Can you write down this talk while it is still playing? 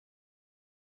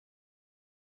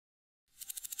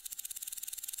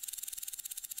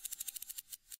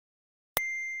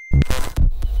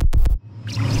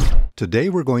Today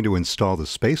we're going to install the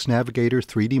Space Navigator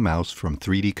 3D mouse from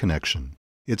 3D Connection.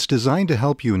 It's designed to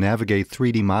help you navigate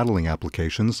 3D modeling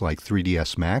applications like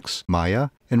 3ds Max, Maya,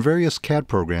 and various CAD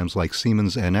programs like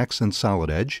Siemens NX and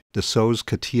Solid Edge, Dassault's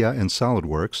CATIA and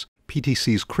SolidWorks,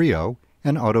 PTC's Creo,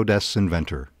 and Autodesk's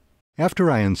Inventor.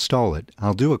 After I install it,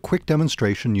 I'll do a quick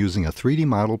demonstration using a 3D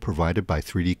model provided by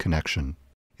 3D Connection.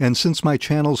 And since my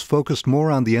channel's focused more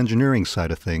on the engineering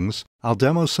side of things, I'll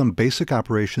demo some basic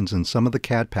operations in some of the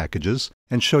CAD packages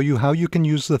and show you how you can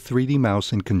use the 3D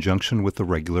mouse in conjunction with the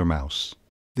regular mouse.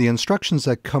 The instructions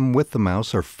that come with the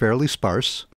mouse are fairly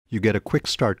sparse. You get a quick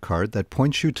start card that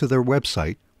points you to their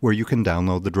website where you can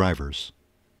download the drivers.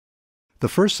 The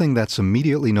first thing that's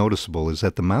immediately noticeable is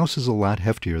that the mouse is a lot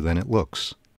heftier than it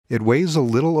looks. It weighs a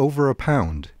little over a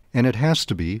pound, and it has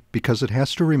to be because it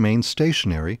has to remain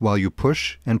stationary while you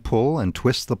push and pull and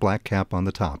twist the black cap on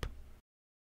the top.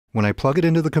 When I plug it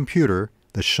into the computer,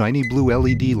 the shiny blue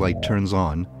LED light turns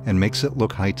on and makes it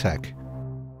look high-tech.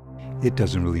 It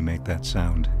doesn't really make that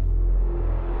sound.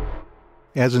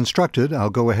 As instructed, I'll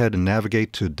go ahead and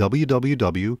navigate to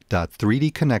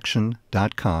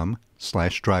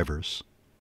www.3dconnection.com/drivers.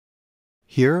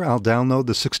 Here I'll download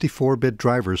the 64-bit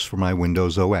drivers for my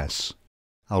Windows OS.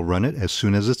 I'll run it as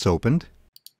soon as it's opened.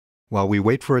 While we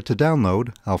wait for it to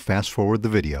download, I'll fast forward the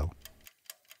video.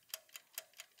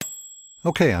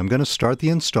 Okay, I'm going to start the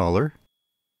installer.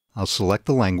 I'll select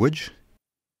the language.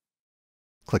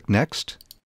 Click Next.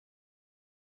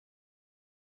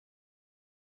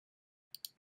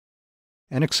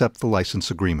 And accept the license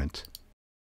agreement.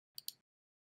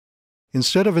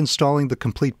 Instead of installing the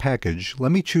complete package,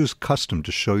 let me choose Custom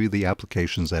to show you the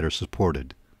applications that are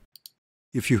supported.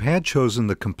 If you had chosen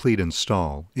the complete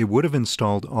install, it would have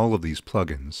installed all of these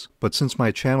plugins, but since my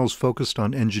channel's focused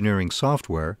on engineering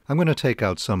software, I'm going to take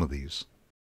out some of these.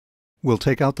 We'll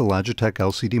take out the Logitech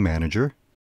LCD Manager.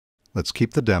 Let's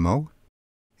keep the demo,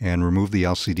 and remove the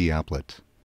LCD applet.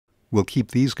 We'll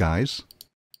keep these guys.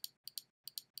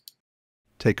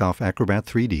 Take off Acrobat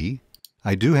 3D.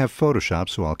 I do have Photoshop,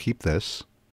 so I'll keep this.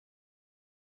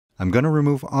 I'm going to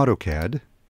remove AutoCAD.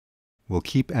 We'll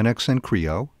keep NX and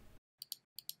Creo.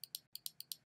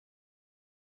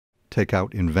 Take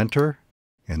out Inventor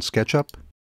and SketchUp.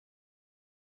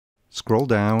 Scroll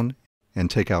down and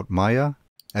take out Maya,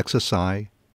 XSI,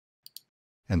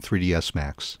 and 3ds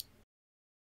Max.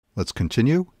 Let's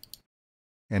continue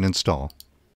and install.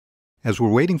 As we're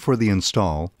waiting for the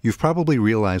install, you've probably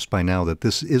realized by now that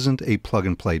this isn't a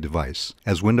plug-and-play device,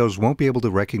 as Windows won't be able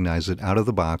to recognize it out of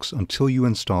the box until you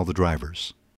install the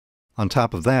drivers. On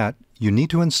top of that, you need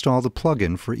to install the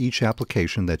plugin for each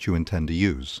application that you intend to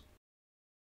use.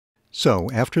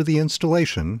 So, after the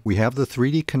installation, we have the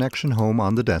 3D Connection Home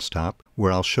on the desktop,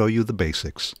 where I'll show you the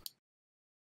basics.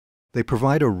 They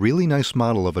provide a really nice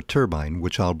model of a turbine,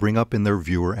 which I'll bring up in their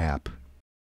Viewer app.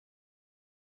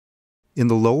 In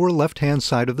the lower left-hand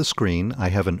side of the screen, I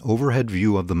have an overhead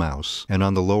view of the mouse, and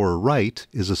on the lower right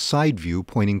is a side view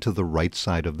pointing to the right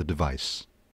side of the device.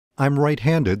 I'm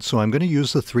right-handed, so I'm going to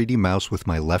use the 3D mouse with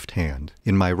my left hand.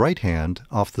 In my right hand,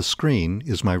 off the screen,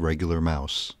 is my regular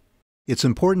mouse. It's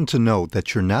important to note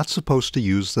that you're not supposed to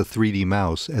use the 3D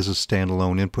mouse as a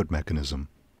standalone input mechanism.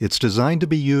 It's designed to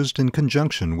be used in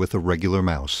conjunction with a regular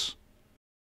mouse.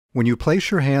 When you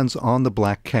place your hands on the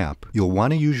black cap, you'll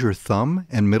want to use your thumb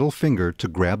and middle finger to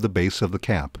grab the base of the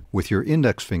cap, with your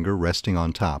index finger resting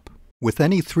on top. With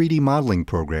any 3D modeling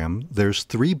program, there's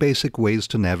 3 basic ways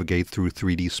to navigate through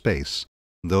 3D space.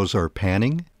 Those are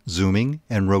panning, zooming,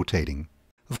 and rotating.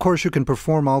 Of course, you can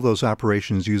perform all those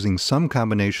operations using some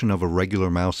combination of a regular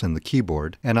mouse and the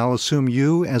keyboard, and I'll assume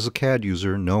you, as a CAD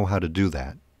user, know how to do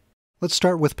that. Let's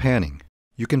start with panning.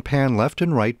 You can pan left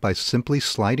and right by simply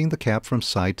sliding the cap from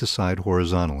side to side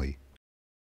horizontally.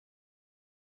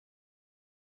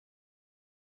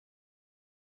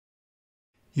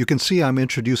 You can see I'm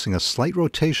introducing a slight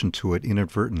rotation to it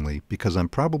inadvertently because I'm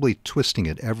probably twisting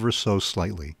it ever so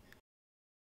slightly.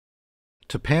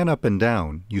 To pan up and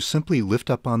down, you simply lift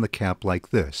up on the cap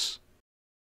like this,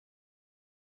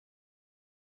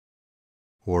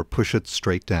 or push it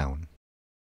straight down.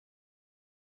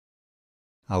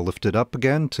 I'll lift it up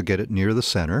again to get it near the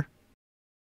center.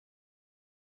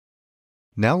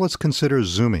 Now let's consider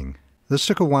zooming. This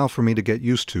took a while for me to get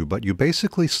used to, but you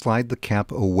basically slide the cap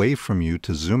away from you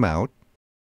to zoom out,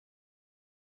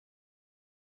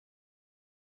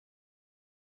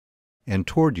 and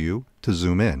toward you to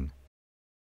zoom in.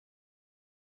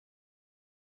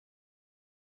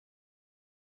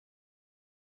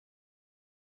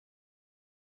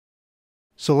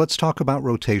 So let's talk about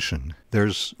rotation.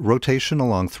 There's rotation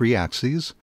along 3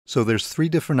 axes, so there's 3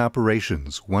 different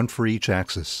operations, one for each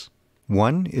axis.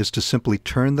 One is to simply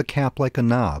turn the cap like a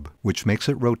knob, which makes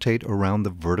it rotate around the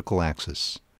vertical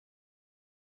axis.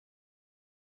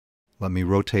 Let me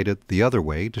rotate it the other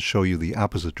way to show you the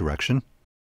opposite direction.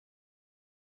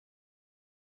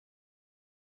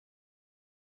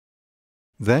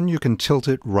 Then you can tilt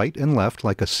it right and left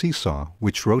like a seesaw,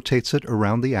 which rotates it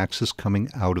around the axis coming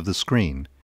out of the screen.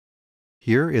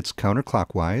 Here it's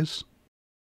counterclockwise,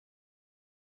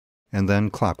 and then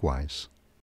clockwise.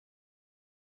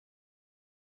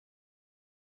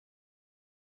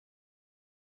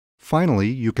 Finally,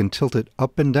 you can tilt it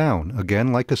up and down,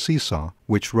 again like a seesaw,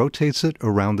 which rotates it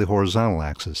around the horizontal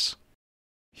axis.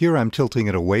 Here I'm tilting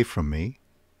it away from me,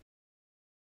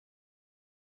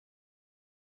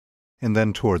 and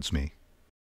then towards me.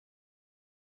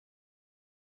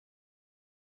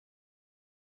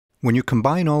 When you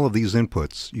combine all of these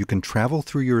inputs, you can travel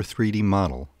through your 3D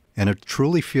model, and it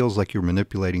truly feels like you're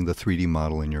manipulating the 3D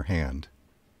model in your hand.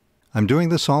 I'm doing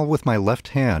this all with my left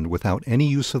hand without any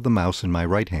use of the mouse in my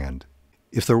right hand.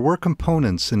 If there were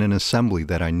components in an assembly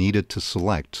that I needed to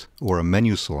select, or a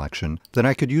menu selection, then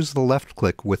I could use the left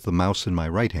click with the mouse in my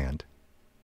right hand.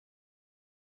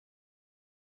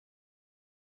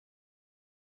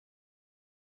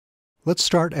 Let's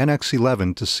start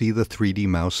NX11 to see the 3D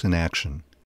mouse in action.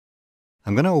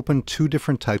 I'm going to open two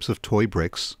different types of toy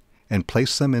bricks and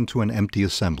place them into an empty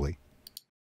assembly.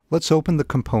 Let's open the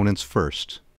components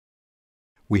first.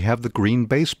 We have the green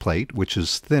base plate, which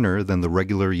is thinner than the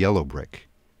regular yellow brick.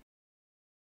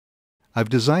 I've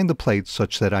designed the plate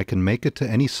such that I can make it to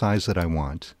any size that I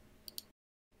want.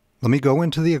 Let me go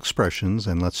into the expressions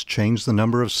and let's change the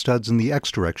number of studs in the X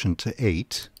direction to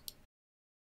 8.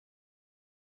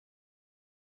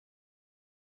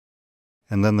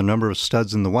 And then the number of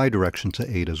studs in the Y direction to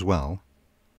 8 as well.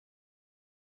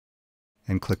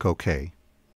 And click OK.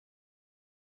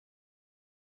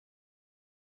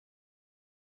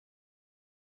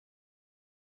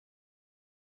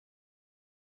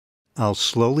 I'll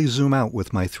slowly zoom out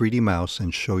with my 3D mouse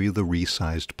and show you the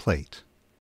resized plate.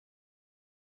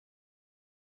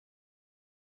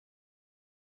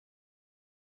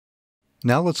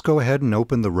 Now let's go ahead and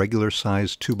open the regular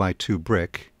size 2x2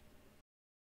 brick,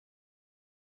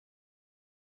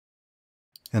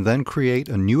 and then create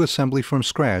a new assembly from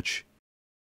scratch,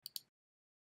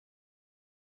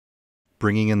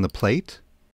 bringing in the plate,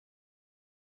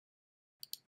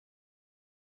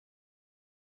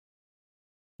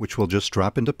 which will just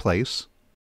drop into place,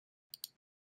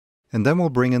 and then we'll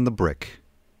bring in the brick.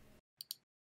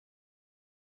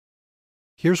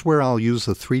 Here's where I'll use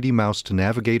the 3D mouse to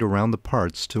navigate around the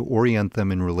parts to orient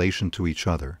them in relation to each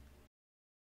other.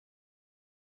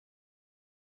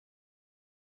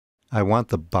 I want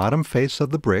the bottom face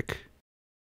of the brick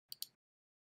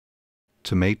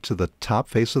to mate to the top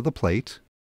face of the plate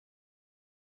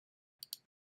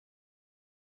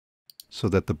so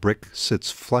that the brick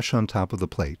sits flush on top of the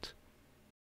plate.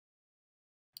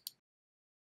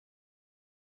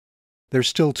 There's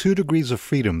still 2 degrees of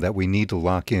freedom that we need to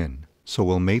lock in, so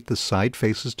we'll mate the side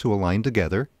faces to align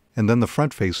together and then the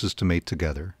front faces to mate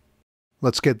together.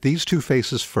 Let's get these 2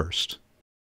 faces first.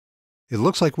 It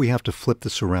looks like we have to flip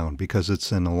this around because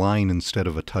it's an align instead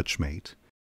of a touch mate.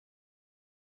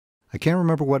 I can't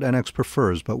remember what NX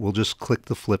prefers, but we'll just click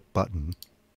the flip button.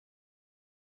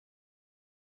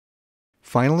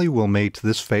 Finally, we'll mate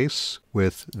this face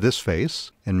with this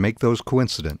face and make those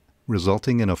coincident,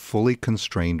 resulting in a fully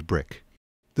constrained brick.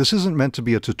 This isn't meant to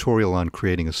be a tutorial on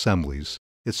creating assemblies.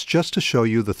 It's just to show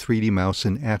you the 3D mouse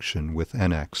in action with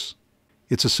NX.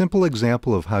 It's a simple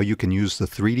example of how you can use the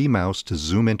 3D mouse to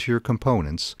zoom into your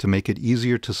components to make it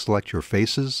easier to select your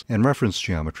faces and reference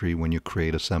geometry when you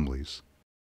create assemblies.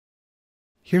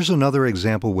 Here's another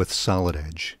example with Solid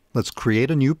Edge. Let's create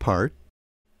a new part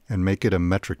and make it a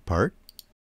metric part.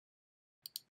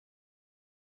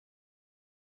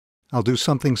 I'll do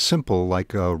something simple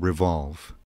like a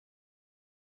revolve.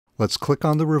 Let's click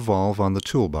on the revolve on the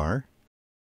toolbar,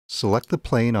 select the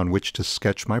plane on which to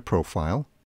sketch my profile.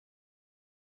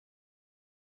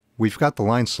 We've got the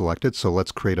line selected, so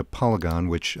let's create a polygon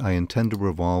which I intend to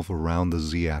revolve around the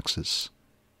z-axis.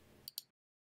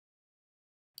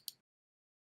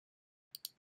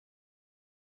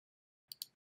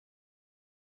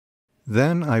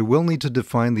 Then I will need to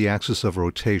define the axis of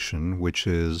rotation, which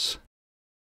is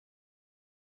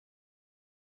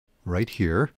right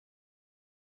here.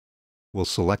 We'll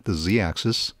select the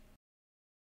z-axis.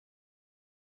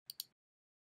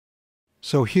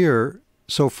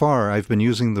 So far, I've been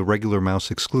using the regular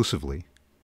mouse exclusively.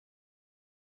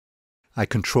 I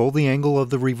control the angle of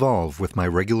the revolve with my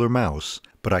regular mouse,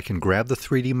 but I can grab the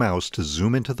 3D mouse to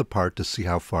zoom into the part to see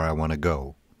how far I want to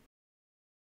go.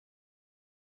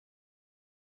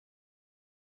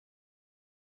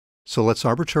 So let's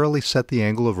arbitrarily set the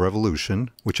angle of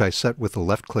revolution, which I set with the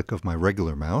left click of my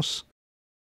regular mouse,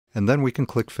 and then we can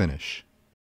click Finish.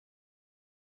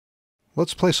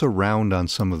 Let's place a round on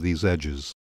some of these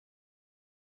edges,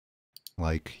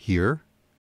 like here,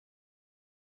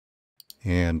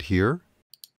 and here,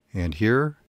 and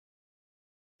here,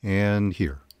 and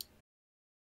here.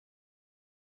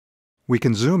 We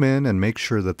can zoom in and make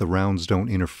sure that the rounds don't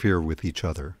interfere with each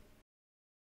other.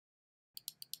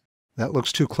 That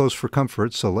looks too close for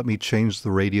comfort, so let me change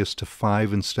the radius to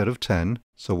 5 instead of 10.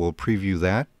 So we'll preview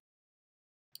that,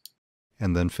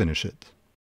 and then finish it.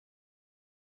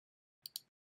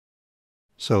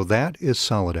 So that is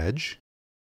Solid Edge.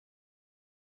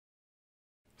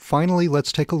 Finally,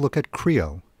 let's take a look at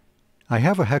Creo. I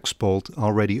have a hex bolt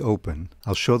already open.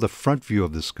 I'll show the front view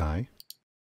of this guy.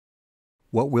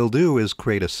 What we'll do is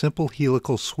create a simple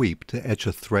helical sweep to etch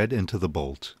a thread into the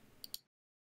bolt.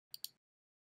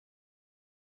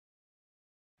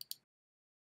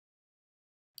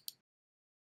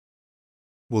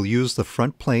 We'll use the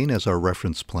front plane as our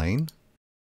reference plane.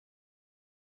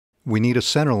 We need a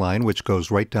center line which goes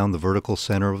right down the vertical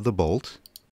center of the bolt.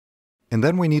 And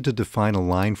then we need to define a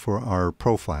line for our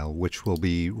profile, which will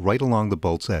be right along the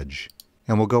bolt's edge.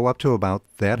 And we'll go up to about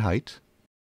that height.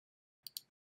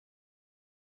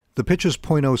 The pitch is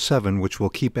 0.07, which we'll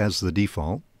keep as the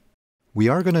default. We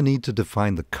are going to need to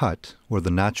define the cut, or the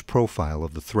notch profile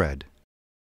of the thread.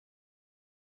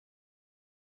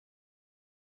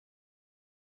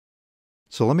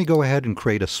 So let me go ahead and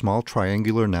create a small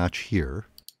triangular notch here.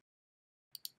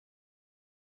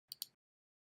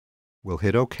 We'll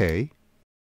hit OK.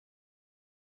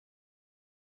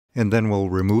 And then we'll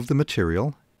remove the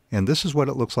material, and this is what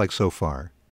it looks like so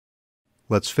far.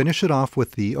 Let's finish it off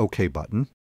with the OK button.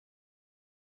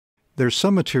 There's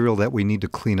some material that we need to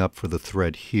clean up for the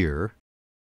thread here.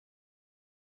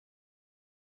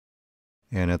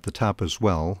 And at the top as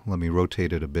well. Let me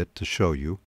rotate it a bit to show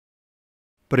you.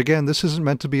 But again, this isn't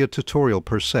meant to be a tutorial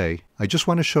per se. I just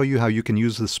want to show you how you can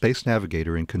use the Space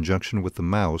Navigator in conjunction with the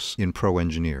mouse in Pro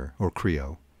Engineer, or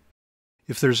Creo.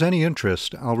 If there's any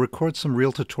interest, I'll record some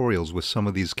real tutorials with some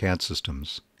of these CAD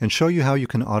systems, and show you how you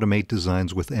can automate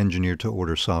designs with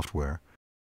engineer-to-order software.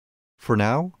 For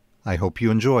now, I hope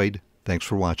you enjoyed. Thanks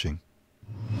for watching.